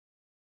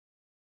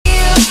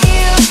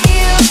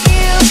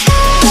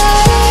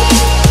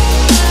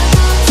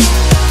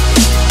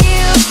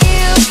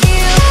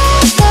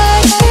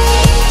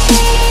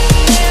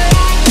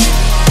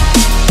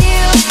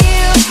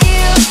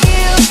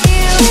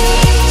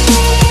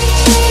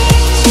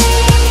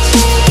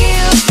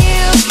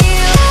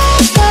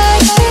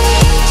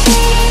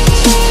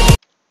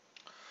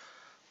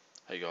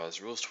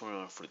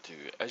Wars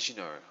 2942. As you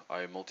know,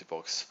 I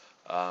multi-box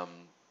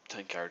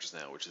 10 characters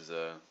now, which is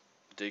a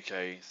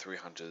DK, 3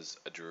 hunters,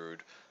 a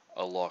druid,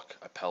 a lock,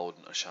 a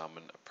paladin, a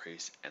shaman, a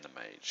priest, and a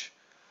mage.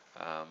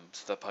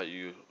 So that part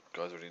you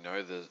guys already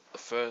know. The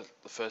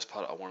first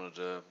part I wanted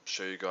to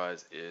show you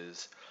guys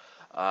is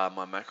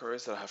my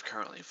macros that I have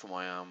currently for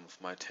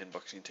my 10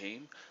 boxing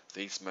team.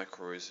 These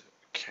macros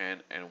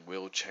can and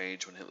will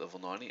change when hit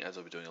level 90, as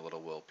I'll be doing a lot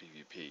of world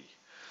PvP.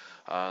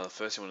 The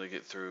first thing I wanted to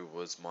get through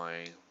was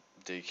my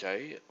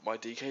DK. My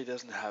DK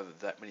doesn't have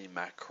that many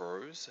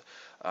macros.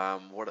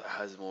 What it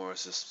has more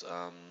is just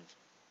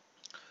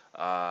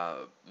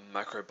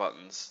macro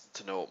buttons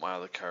to know what my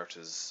other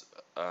characters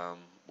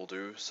will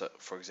do. So,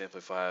 for example,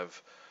 if I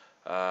have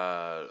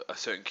a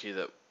certain key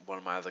that one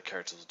of my other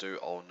characters will do,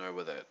 I'll know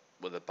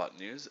where the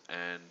button is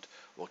and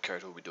what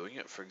character will be doing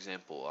it. For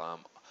example,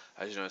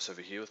 as you notice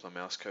over here with my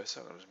mouse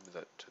cursor, I'll just move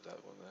that to that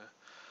one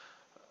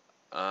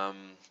there.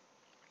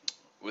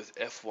 With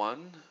F1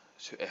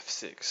 to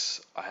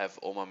F6, I have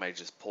all my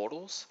mages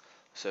portals.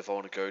 So if I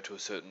want to go to a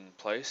certain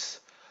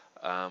place,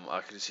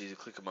 I can just easily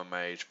click on my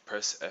mage,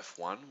 press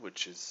F1,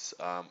 which is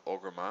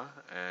Orgrimmar,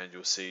 and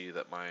you'll see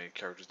that my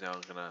character is now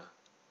going to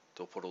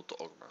do a portal to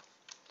Orgrimmar,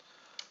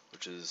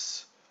 which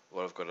is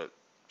what I've got it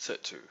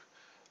set to.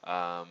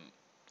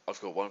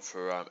 I've got one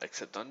for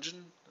Accept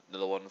Dungeon,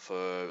 another one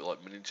for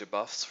like miniature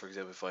buffs. For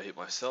example, if I hit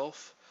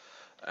myself,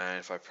 and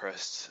if I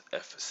pressed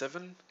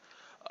F7,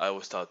 I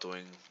will start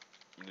doing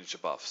miniature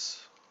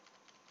buffs.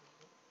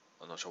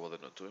 I'm not sure what they're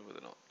not doing, but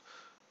they're not.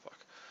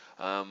 Fuck.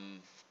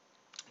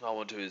 What I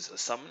want to do is a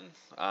summon.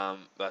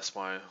 That's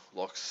my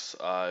locks.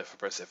 If I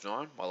press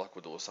F9, my lock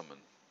will do a summon.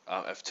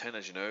 F10,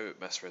 as you know,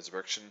 mass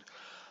resurrection.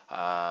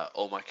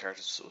 All my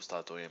characters will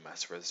start doing a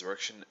mass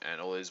resurrection, and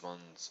all these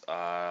ones,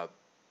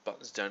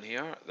 buttons down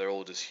here, they're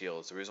all just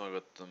heals. The reason I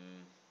got them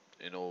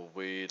in all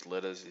weird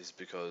letters is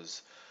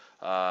because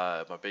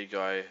my B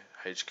guy,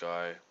 H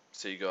guy,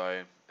 C guy,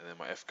 and then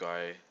my F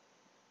guy,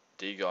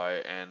 D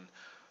guy, and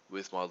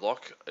with my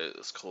lock,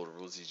 it's called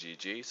Rulesy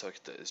GG, so I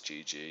get that as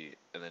GG,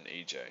 and then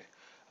EJ.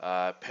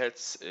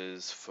 Pets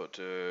is for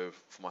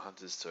my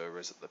hunters to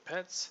reset the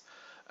pets,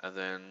 and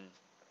then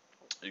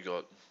you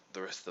got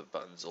the rest of the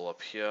buttons all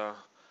up here,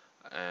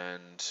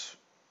 and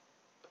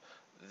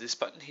this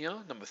button here,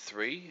 number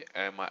 3,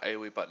 and my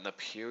AoE button up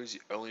here is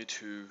the only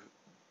two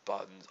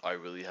buttons I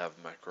really have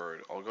macroed.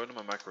 I'll go into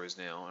my macros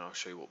now, and I'll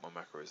show you what my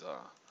macros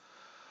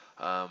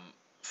are.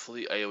 For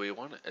the AoE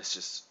one, it's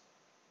just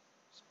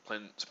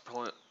plain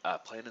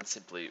and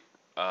simply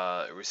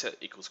reset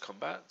equals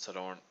combat. So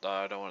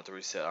I don't want it to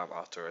reset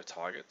after a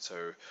target.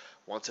 So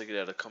once I get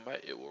out of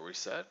combat, it will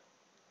reset.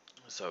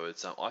 So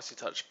it's Icy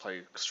Touch,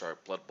 Plague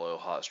Strike, Blood Boil,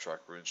 Heart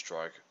Strike, Rune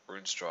Strike,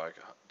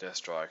 Death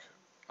Strike,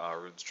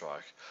 Rune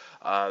Strike.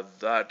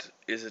 That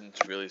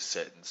isn't really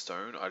set in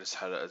stone. I just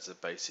had it as a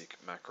basic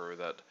macro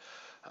that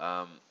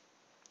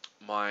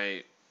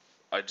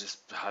I just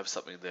have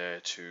something there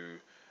to.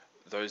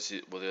 Those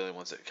were the only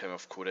ones that came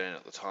off cooldown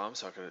at the time,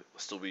 so I could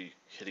still be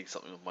hitting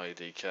something with my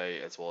DK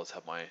as well as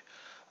have my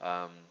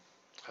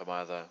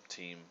other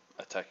team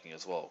attacking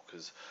as well,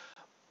 because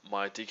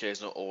my DK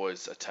is not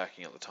always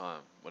attacking at the time.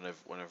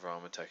 Whenever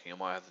I'm attacking, I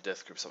might have the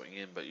death grip something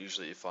in, but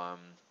usually if I'm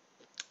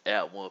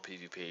out more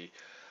PvP,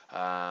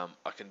 I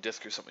can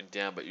death grip something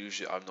down, but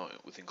usually I'm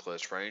not within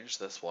close range.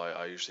 That's why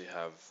I usually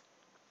have.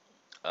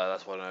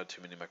 That's why I don't have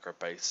too many macro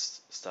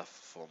based stuff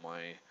for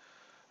my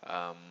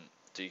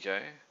DK.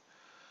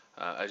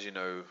 As you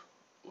know,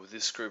 with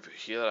this group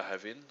here that I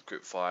have in,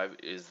 group 5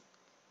 is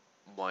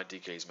my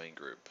DK's main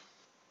group,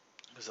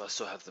 because I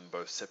still have them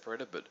both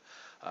separated, but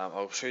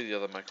I'll show you the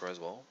other macro as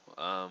well,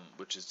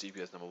 which is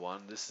DPS number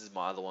 1. This is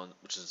my other one,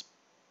 which is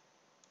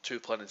 2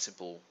 plain and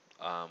simple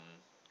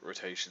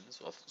rotations,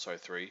 or sorry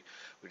 3,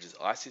 which is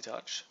Icy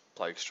Touch,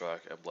 Plague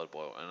Strike, and Blood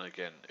Boil, and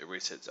again it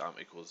resets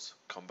equals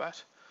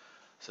combat,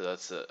 so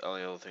that's the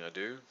only other thing I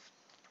do.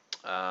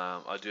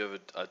 I do have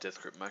a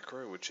Death Grip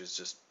macro, which is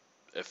just,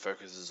 it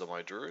focuses on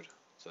my druid,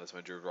 so that's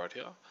my druid right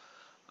here.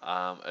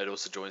 It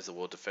also joins the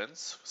world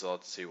defense, because I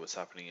like to see what's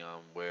happening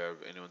where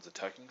anyone's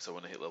attacking, so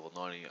when I hit level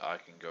 90 I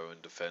can go and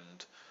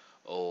defend,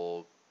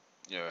 or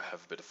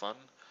have a bit of fun,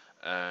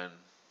 and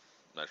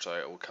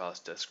naturally I will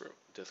cast Death Grip.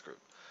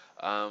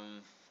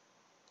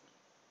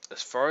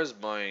 As far as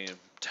my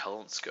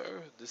talents go,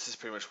 this is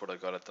pretty much what I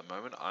got at the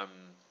moment.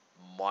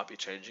 Might be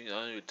changing. The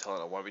only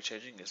talent I won't be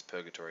changing is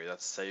Purgatory.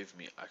 That's saved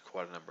me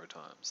quite a number of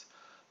times,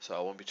 so I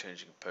won't be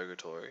changing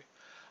Purgatory.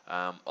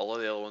 A lot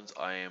of the other ones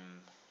I am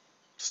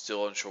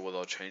still unsure whether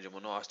I'll change them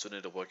or not. I still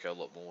need to work out a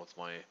lot more with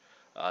my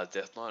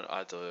Death Knight.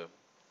 I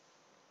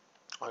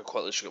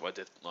quite literally got my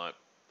Death Knight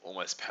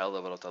almost power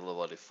level up to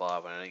level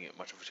 85, and I didn't get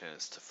much of a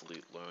chance to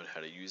fully learn how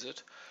to use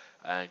it.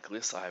 And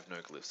glyphs, I have no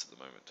glyphs at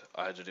the moment.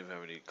 I don't even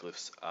have any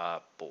glyphs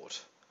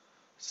bought,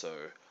 so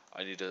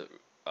I need to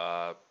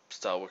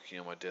start working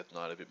on my Death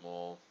Knight a bit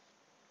more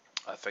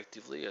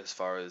effectively as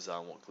far as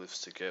what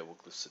glyphs to get,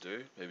 what glyphs to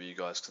do. Maybe you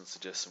guys can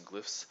suggest some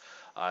glyphs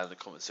in the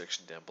comment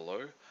section down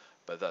below,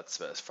 but that's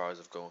about as far as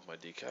I've gone with my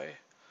DK.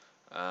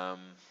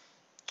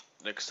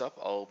 Next up,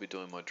 I'll be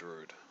doing my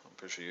druid. I'm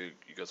pretty sure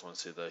you guys want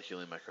to see the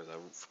healing macros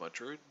for my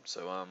druid.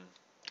 So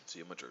see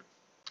you, my druid.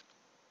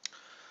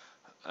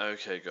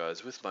 Okay,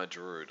 guys, with my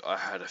druid, I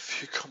had a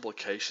few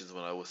complications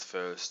when I was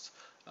first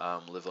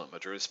leveling up my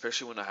druid,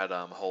 especially when I had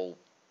a whole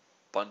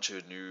bunch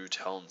of new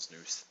talents, new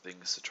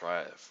things to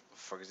try.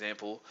 For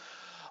example,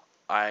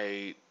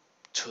 I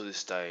to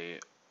this day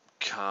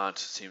can't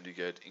seem to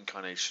get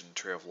Incarnation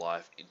Tree of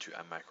Life into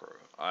a macro.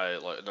 I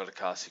like not a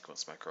cast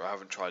sequence macro. I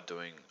haven't tried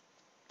doing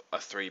a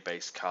 3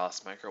 base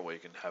cast macro where you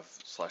can have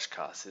slash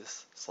cast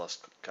this, slash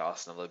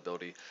cast another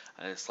ability,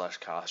 and then slash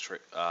cast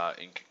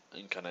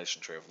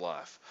Incarnation Tree of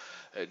Life.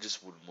 It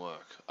just wouldn't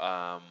work.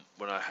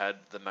 When I had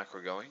the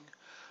macro going,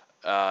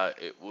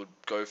 it would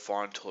go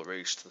fine until it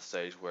reached the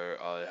stage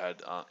where I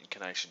had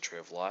Incarnation Tree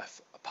of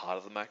Life, a part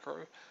of the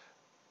macro,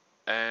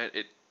 and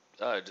it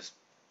just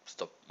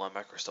stopped. My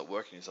macro stopped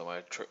working. So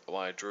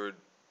my druid,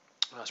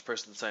 I was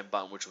pressing the same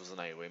button, which was an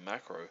AoE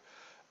macro.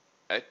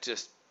 It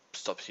just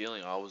stopped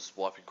healing. I was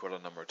wiping quite a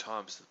number of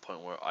times to the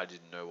point where I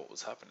didn't know what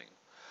was happening.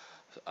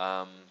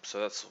 So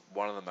that's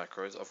one of the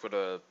macros. I've got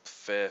a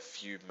fair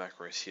few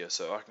macros here,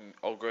 so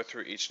I'll go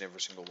through each and every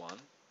single one.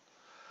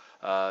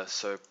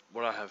 So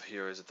what I have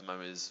here is at the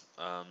moment is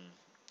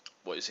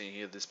what you're seeing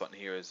here. This button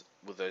here is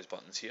with those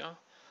buttons here.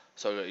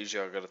 So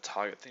usually I've got a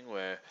target thing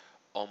where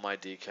on my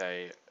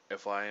DK,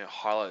 if I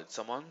highlight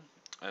someone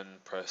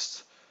and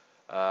press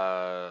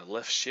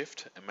left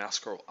shift and mouse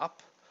scroll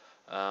up,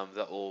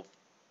 that will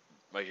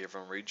make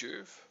everyone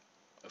rejuve.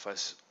 If I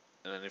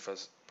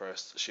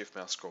press shift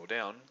mouse scroll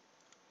down,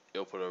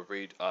 it'll put a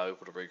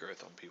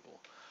regrowth on people.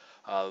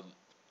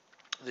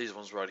 These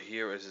ones right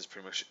here is just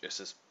pretty much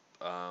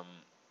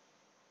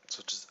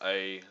such as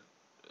A.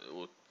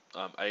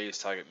 A is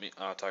target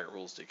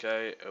rules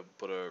DK. It'll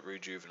put a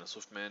rejuve and a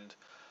swift mend.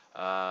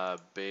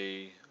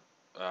 B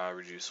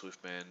reduce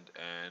swift mend,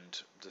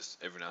 and just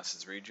everyone else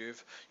is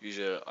rejuve.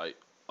 Usually I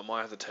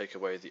might have to take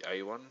away the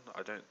A one.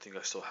 I don't think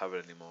I still have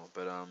it anymore,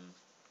 but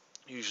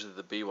usually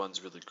the B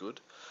one's really good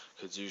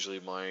because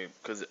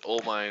because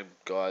all my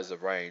guys are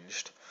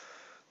ranged.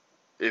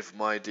 If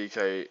my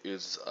DK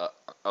is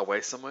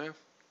away somewhere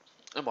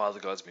and my other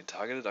guy's been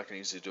targeted, I can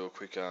easily do a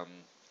quick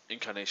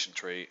incarnation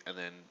tree and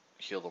then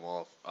heal them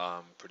off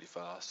pretty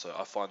fast. So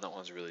I find that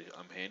one's really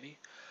handy.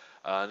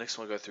 Next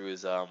one I go through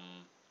is the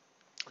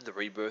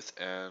rebirth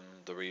and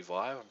the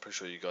revive. I'm pretty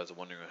sure you guys are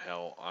wondering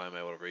how I'm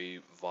able to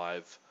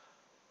revive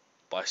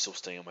by still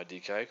staying on my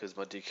DK, because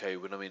my DK,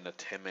 when I'm in a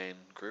 10-man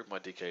group, my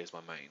DK is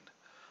my main.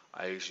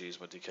 I usually use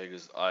my DK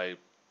because I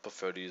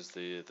prefer to use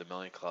the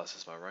melee class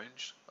as my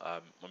range,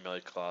 my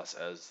melee class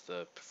as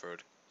the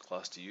preferred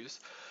class to use.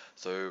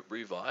 So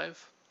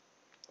revive,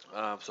 so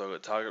I've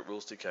got target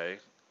rules DK,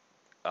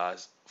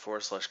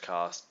 /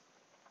 cast,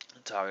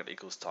 target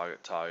equals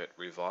target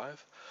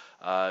revive.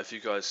 If you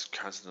guys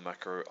cancel the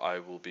macro, I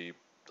will be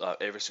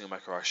every single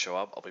macro I show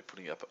up, I'll be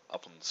putting it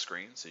up on the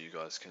screen so you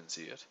guys can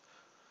see it.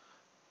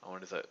 I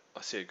wonder if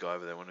I see a guy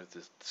over there. I wonder if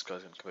this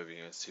guy's gonna come over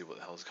here and see what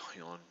the hell's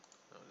going on.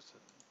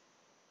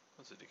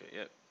 What's the DK?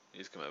 Yep,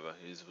 he's come over.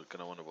 He's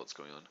gonna wonder what's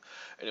going on.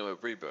 Anyway,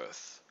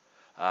 rebirth.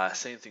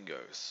 Same thing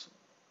goes.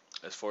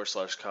 As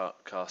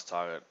 / cast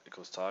target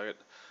equals target.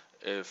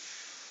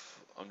 If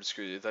I'm just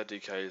curious, if that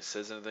DK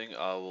says anything,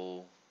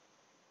 I'll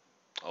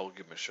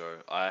give him a show.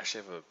 I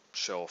actually have a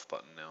show off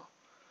button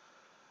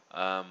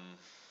now.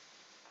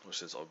 Which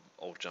says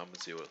I'll jump and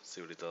see what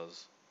he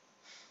does.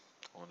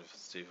 I wonder if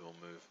Steve will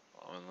move.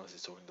 Unless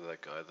he's talking to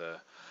that guy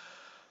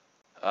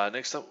there.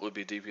 Next up would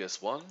be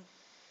DPS 1.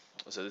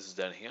 So this is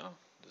down here.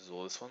 This is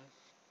all this one.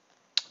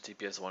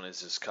 DPS 1 is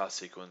just cast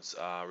sequence,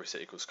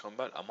 reset equals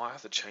combat. I might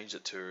have to change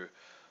it to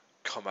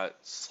combat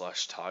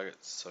 /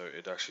 targets so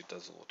it actually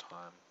does it all the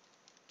time.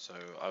 So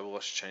I will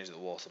actually change it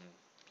whilst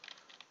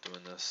I'm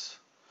doing this.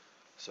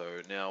 So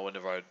now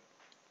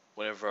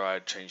whenever I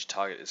change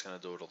target, it's going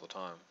to do it all the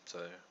time. So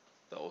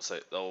that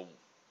will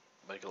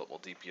make a lot more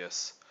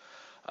DPS.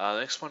 The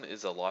next one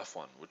is a life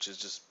one, which is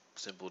just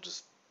simple,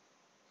 just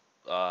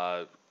 /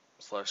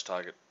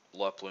 target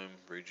light bloom,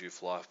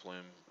 rejuve, life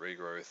bloom,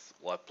 regrowth,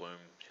 light bloom,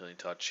 healing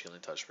touch,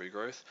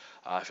 regrowth.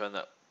 I found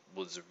that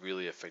was a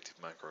really effective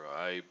macro.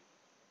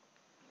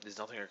 There's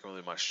nothing I can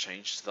really much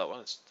change to that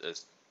one.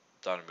 It's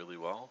done really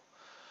well.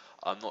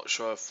 I'm not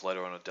sure if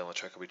later on down the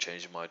track I'll be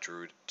changing my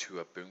druid to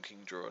a Boom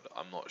King druid.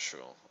 I'm not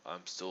sure.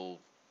 I'm still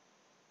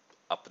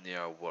up in the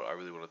air of what I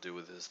really want to do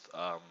with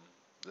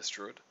this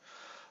druid.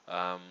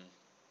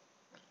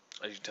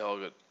 As you can tell,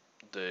 I got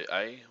the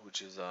A,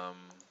 which is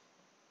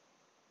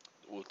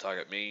will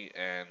target me,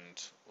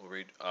 and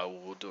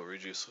we'll do a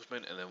reduce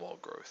swiftment and then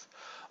wild growth.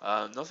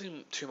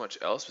 Nothing too much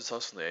else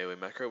besides from the AoE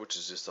macro, which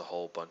is just a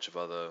whole bunch of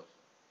other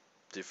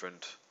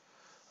different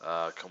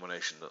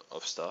combination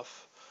of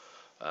stuff.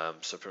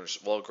 So pretty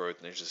much wild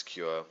growth, nature's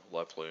cure,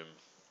 light bloom,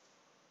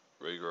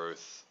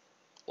 regrowth,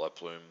 light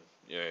bloom,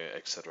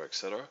 etc.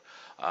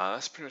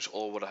 That's pretty much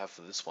all what I have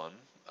for this one.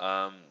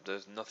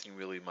 There's nothing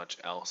really much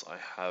else I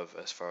have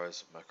as far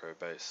as macro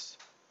based.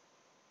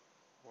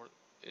 What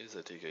is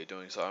the DK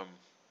doing? So I'm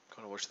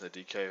kind of watching the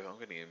DK. I'm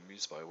getting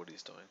amused by what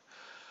he's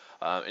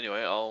doing.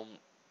 Anyway, I'll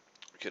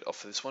get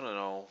off of this one, and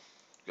I'll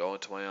go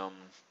into my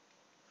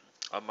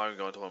I might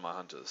go into one of my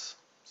hunters.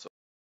 So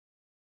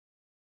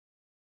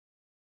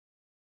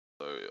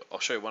I'll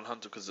show you one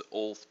hunter because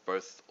all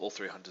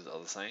three hunters are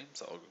the same.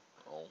 So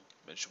I'll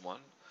mention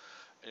one.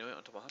 Anyway,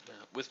 onto my hunter.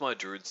 With my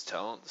druid's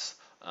talents,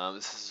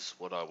 this is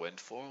what I went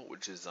for,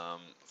 which is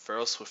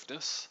feral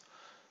swiftness,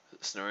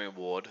 snaring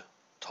ward,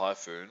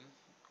 typhoon.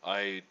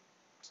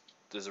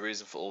 There's a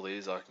reason for all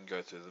these. I can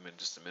go through them in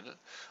just a minute.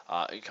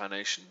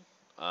 Incarnation.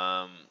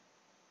 I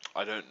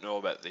don't know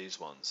about these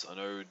ones. I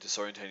know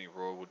disorientating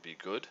roar would be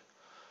good,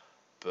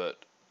 but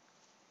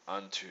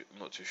I'm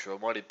not too sure.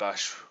 Mighty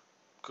bash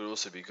could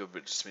also be good, but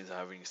it just means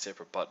having a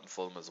separate button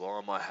for them as well.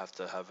 I might have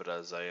to have it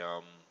as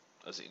an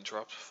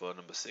interrupt for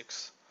number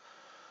 6.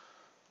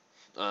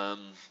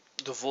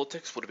 The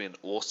vortex would have been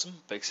awesome,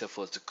 but except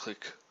for it to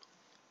click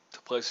to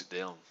place it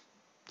down.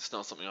 It's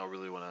not something I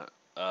really want to.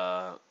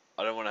 I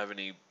don't want to have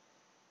any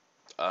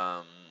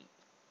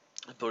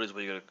abilities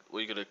where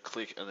you gotta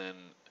click and then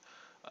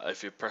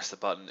if you press the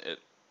button, it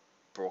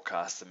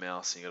broadcasts the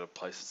mouse and you gotta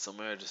place it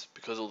somewhere. Just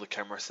because all the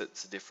camera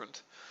sets are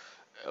different,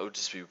 it would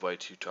just be way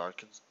too time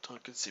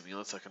consuming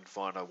unless I can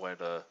find a way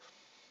to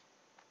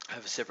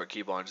have a separate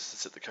keybind just to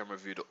set the camera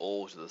view to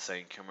all to the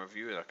same camera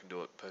view, and I can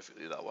do it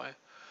perfectly that way.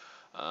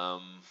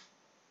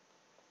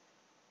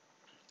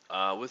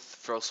 With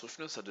feral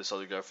swiftness, I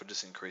decided to go for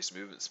just increased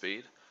movement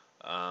speed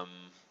by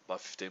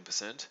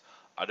 15%.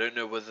 I don't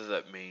know whether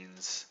that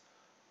means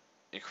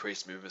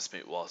increased movement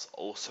speed whilst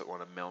also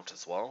on a mount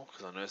as well,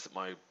 because I noticed that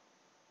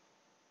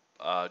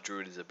my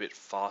druid is a bit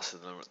faster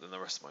than the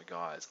rest of my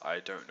guys. I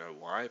don't know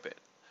why, but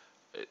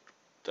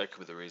that could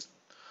be the reason.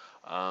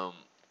 I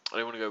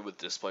don't want to go with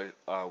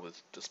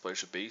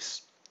Displacer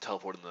Beast,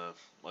 teleporting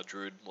my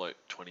druid like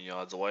 20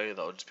 yards away.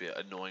 That would just be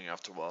annoying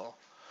after a while.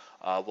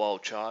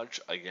 Wild Charge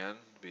again,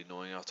 be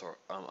annoying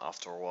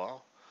after a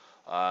while.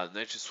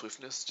 Nature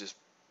Swiftness,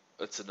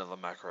 it's another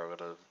macro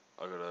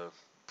I gotta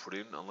put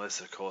in,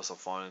 unless of course I'm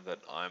finding that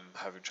I'm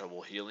having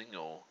trouble healing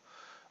or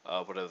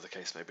whatever the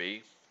case may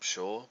be.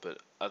 Sure, but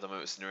at the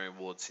moment Scenario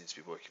Ward seems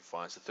to be working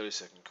fine. It's a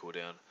 30-second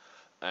cooldown,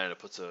 and it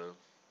puts a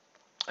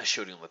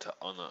shielding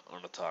on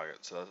the target,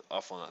 so I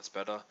find that's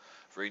better.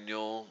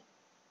 Renewal,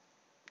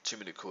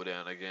 2-minute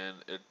cooldown again.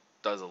 It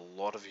does a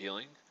lot of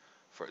healing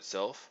for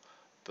itself,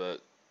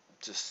 but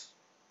just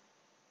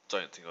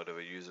don't think I'd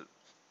ever use it.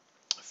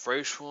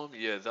 Phrase Form,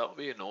 yeah, that would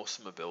be an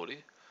awesome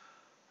ability,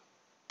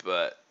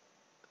 but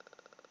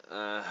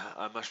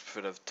I much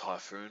prefer to have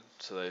Typhoon,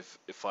 so that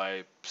if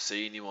I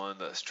see anyone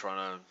that's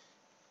trying to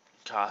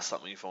cast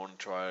something, if I want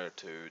to try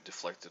to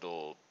deflect it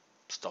or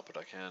stop it,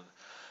 I can.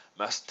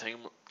 Mass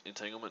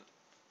Entanglement,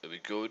 it'd be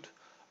good,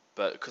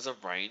 but because I'm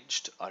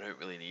ranged, I don't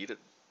really need it.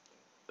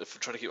 If I'm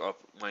trying to keep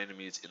my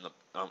enemies in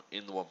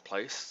the one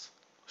place,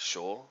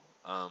 sure,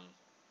 and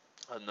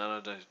then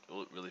I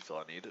don't really feel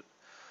I need it.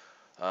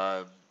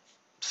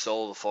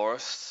 Soul of the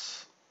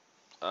Forest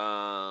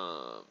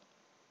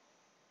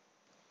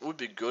would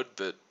be good,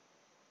 but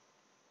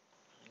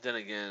then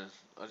again,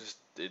 I just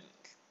didn't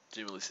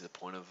really see the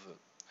point of it.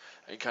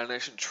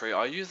 Incarnation Tree,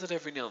 I use it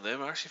every now and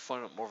then. I actually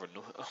find it more of a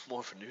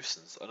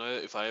nuisance. I know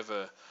if I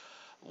ever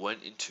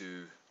went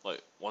into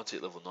once I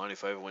hit level 90,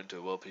 if I ever went to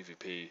a world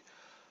PvP,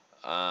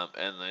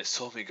 and they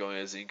saw me going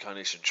as the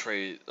Incarnation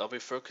Tree, I'll be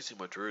focusing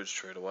my druids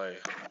straight away,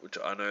 which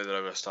I know that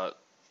I'm gonna start.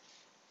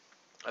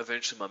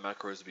 Eventually, my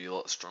macros will be a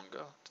lot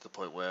stronger to the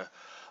point where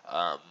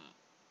I'll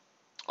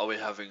be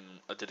having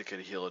a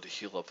dedicated healer to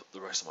heal up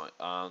the rest of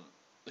my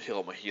heal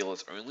up my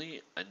healers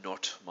only, and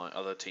not my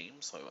other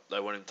teams. Like, they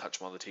won't even touch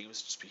my other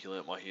teams; just be healing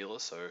up my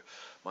healers, so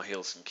my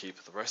healers can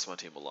keep the rest of my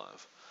team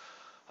alive.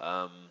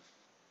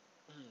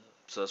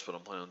 So that's what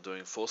I'm planning on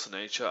doing. Force of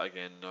Nature,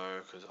 again, no,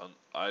 because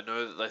I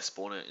know that they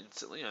spawn it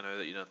instantly. I know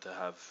that you don't have to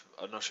have.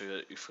 I'm not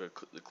sure if you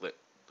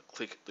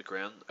click the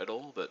ground at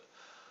all, but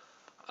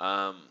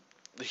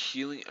the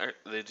healing,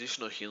 the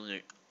additional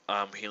healing,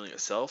 healing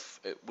itself,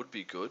 it would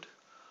be good.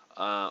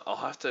 I'll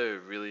have to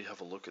really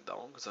have a look at that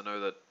one because I know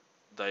that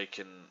they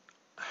can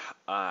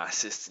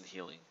assist in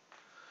healing.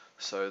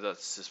 So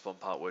that's just one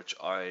part which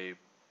I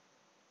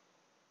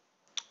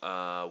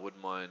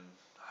wouldn't mind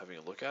having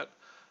a look at.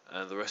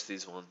 And the rest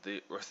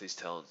of these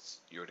talents,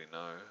 you already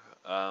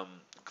know.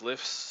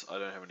 Glyphs, I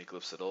don't have any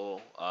glyphs at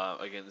all.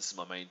 Again, this is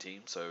my main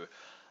team, so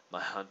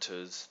my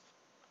hunters,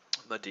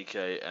 my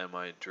DK, and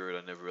my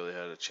druid, I never really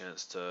had a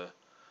chance to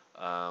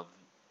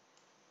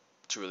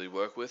really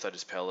work with. I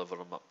just power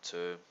leveled them up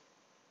to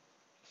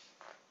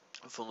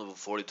from level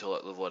 40 to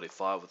level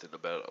 85 within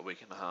about a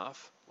week and a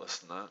half, less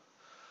than that.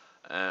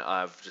 And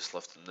I've just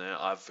left them there.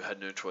 I've had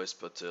no choice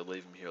but to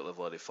leave them here at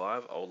level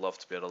 85. I would love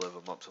to be able to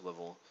level them up to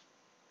level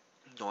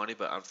 90,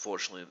 but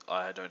unfortunately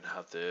I don't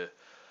have the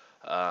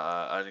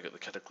I only got the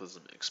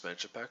Cataclysm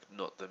expansion pack,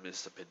 not the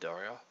Mr.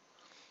 Pandaria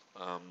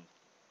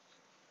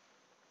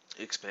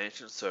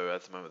expansion. So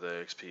at the moment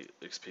the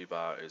XP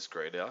bar is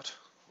grayed out,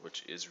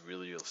 which is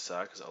really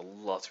sad because I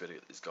love to be able to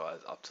get these guys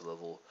up to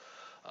level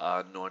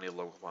 90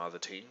 along with my other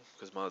team,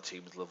 because my other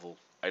team is level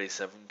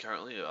 87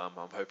 currently. I'm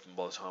hoping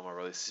by the time I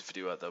release this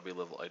video out they'll be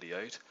level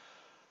 88.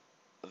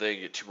 then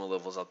get 2 more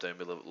levels up there and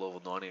be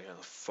level 90, and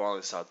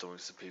finally start doing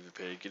some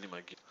PvP, getting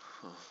my gear.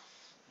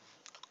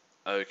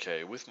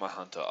 Okay, with my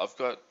hunter, I've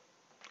got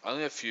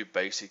only a few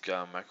basic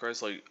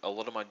macros. Like a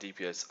lot of my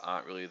DPS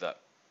aren't really that.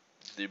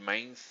 The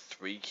main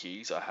 3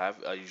 keys I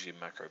have are usually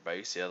macro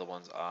based. The other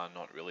ones are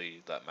not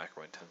really that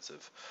macro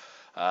intensive.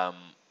 Um,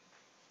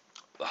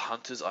 the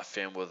hunters I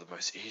found were the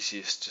most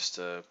easiest just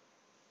to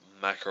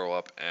macro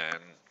up and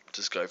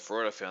just go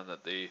for it. I found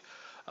that the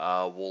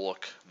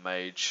warlock,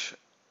 mage,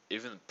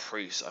 even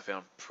priest, I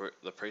found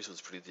the priest was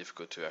pretty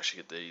difficult to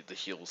actually get the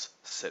heals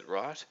set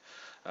right.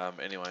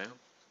 Anyway,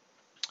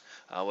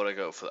 what I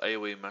go for the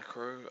AoE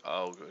macro,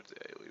 I'll go to the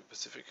AoE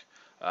Pacific,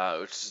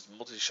 which is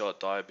multi-shot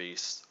dire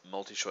beast,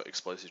 multi-shot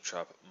explosive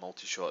trap,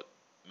 multi-shot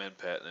men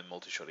pet, and then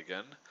multi-shot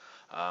again.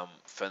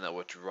 Found that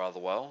worked rather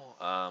well.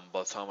 By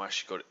the time I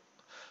actually got it,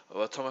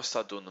 by the time I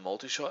started doing the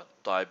multi-shot,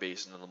 dire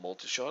beast, and then the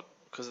multi-shot,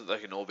 because they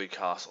can all be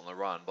cast on the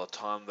run, by the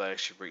time they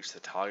actually reach their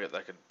target,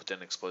 they can put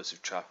down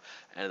explosive trap,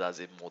 and it does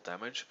even more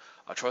damage.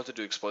 I tried to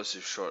do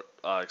explosive trap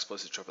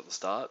at the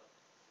start,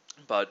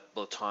 but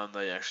by the time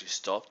they actually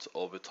stopped,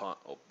 or by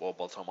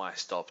the time I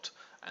stopped,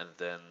 and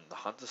then the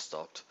hunter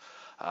stopped,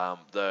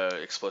 the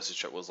explosive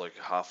trap was like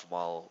half a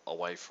mile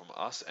away from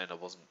us, and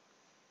it wasn't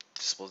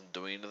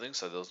doing anything.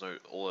 So there was no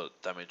all the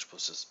damage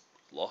was just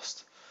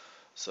lost.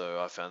 So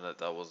I found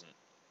that wasn't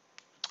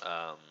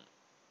um,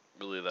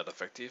 really that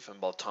effective. And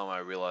by the time I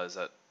realized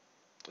that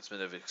it's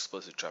meant to have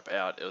explosive trap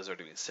out, it was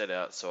already been set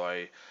out. So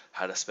I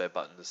had a spare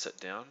button to set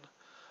down,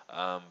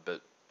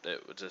 but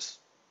it just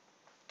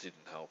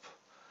didn't help.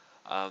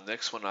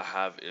 Next one I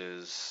have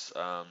is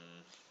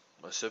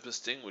my Serpent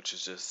Sting, which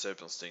is just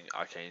Serpent Sting,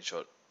 Arcane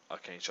Shot,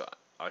 Arcane Shot,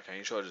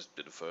 Arcane Shot. I just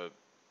did it for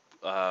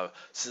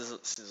since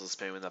I was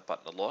spamming that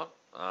button a lot.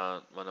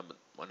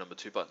 My number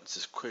 2 button is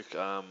just quick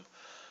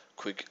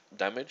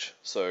damage.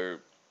 So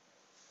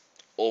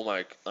all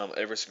my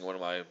every single one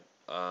of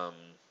my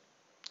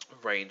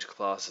range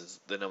classes,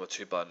 the number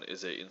 2 button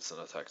is a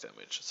instant attack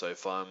damage. So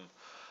if I'm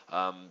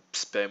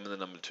spamming the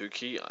number 2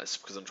 key, it's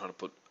because I'm trying to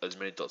put as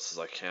many dots as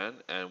I can,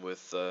 and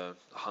with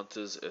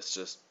hunters, it's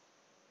just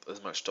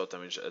as much dot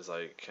damage as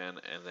I can,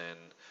 and then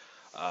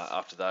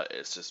after that,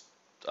 it's just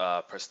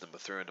press number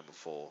 3 and number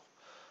 4.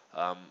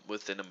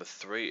 With the number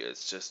 3,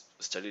 it's just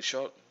steady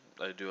shot.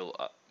 They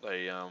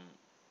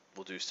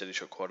will do steady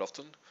shot quite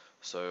often,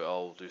 so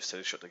I'll do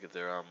steady shot to get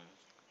their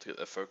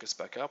focus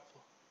back up.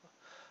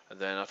 And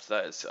then after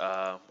that,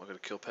 I've got a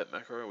kill pet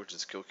macro, which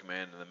is kill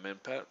command and then men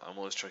pet. I'm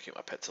always trying to keep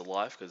my pets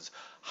alive because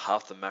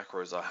half the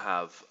macros I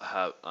have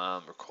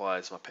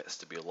requires my pets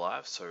to be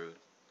alive. So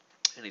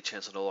any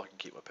chance at all I can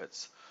keep my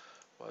pets.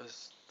 Why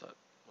is that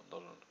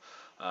not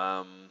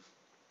on?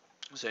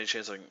 So any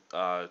chance I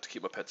can to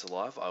keep my pets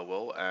alive, I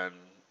will, and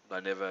I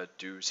never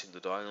do seem to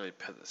die. The only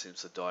pet that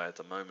seems to die at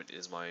the moment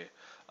is my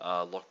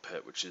lock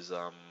pet, which is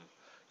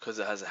because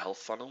it has a health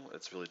funnel.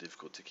 It's really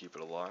difficult to keep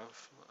it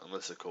alive,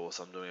 unless of course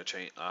I'm doing a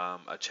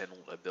channel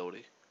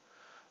ability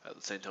at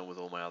the same time with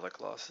all my other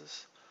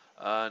classes.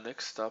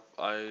 Next up,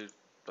 I've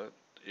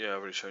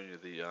already shown you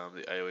the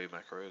AoE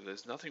macro.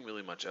 There's nothing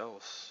really much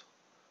else.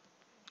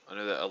 I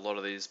know that a lot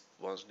of these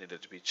ones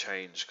needed to be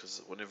changed because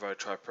whenever I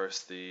try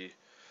press the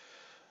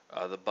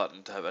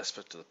button to have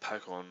aspect of the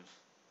pack on,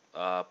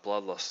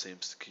 bloodlust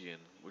seems to key in,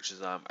 which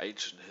is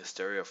ancient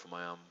hysteria for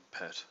my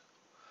pet.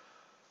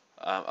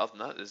 Other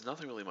than that, there's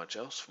nothing really much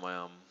else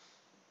for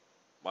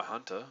my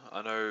hunter.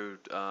 I know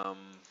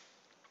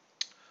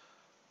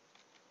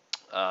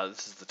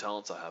this is the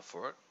talents I have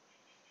for it,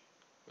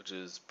 which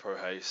is pro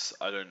haste.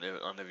 I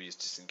never use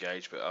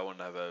disengage, but I want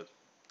to have a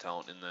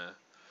talent in there.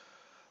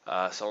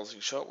 Silencing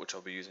shot, which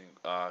I'll be using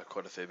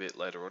quite a fair bit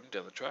later on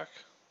down the track.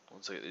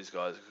 Once I get these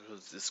guys,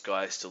 because this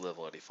guy is still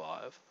level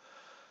 85.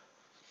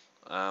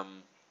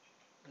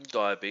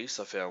 Dire Beast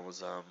I found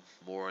was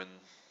more in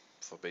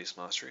for Beast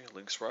Mastery.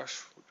 Link's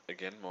Rush,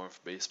 again, more in for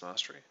Beast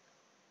Mastery.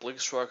 Blink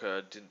Strike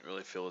I didn't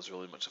really feel was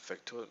really much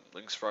effect to it.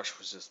 Link's Rush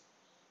was just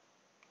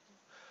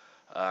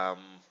the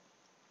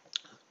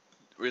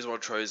reason why I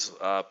chose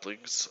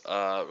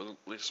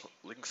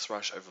Link's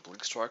Rush over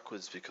Blink Strike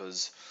was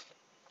because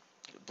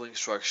Blink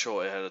Strike,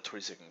 sure, it had a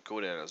 20-second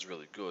cooldown, it was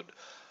really good,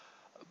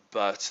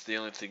 but the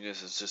only thing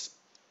is, it's just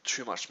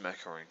too much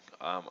macroing.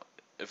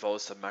 If I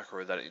was to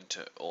macro that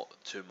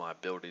to my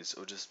abilities, it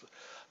would just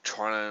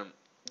trying to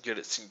get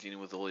it synced in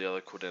with all the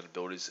other cooldown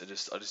abilities. I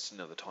just didn't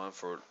have the time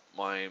for it.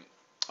 My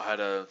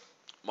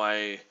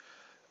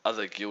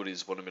other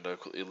guildies wanted me to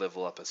quickly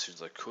level up as soon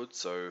as I could.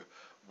 So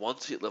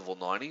once I hit level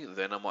 90,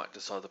 then I might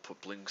decide to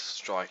put Blink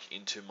Strike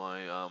into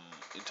my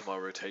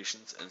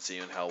rotations and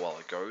see on how well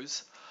it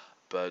goes.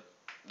 But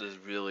there's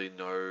really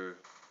no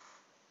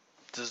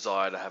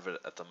desire to have it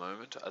at the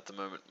moment. At the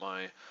moment,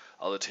 my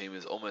other team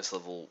is almost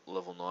level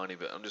 90,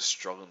 but I'm just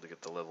struggling to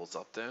get the levels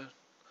up there.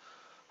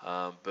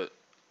 But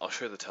I'll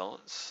show the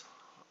talents.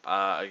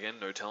 Again,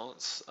 no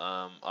talents.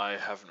 I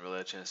haven't really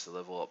had a chance to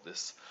level up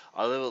this.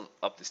 I leveled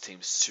up this team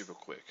super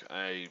quick.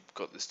 I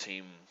got this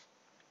team,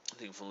 I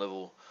think, from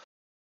level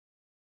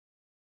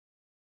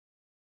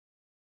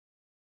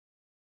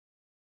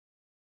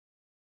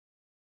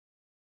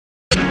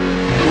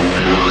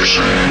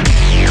Multiboxing.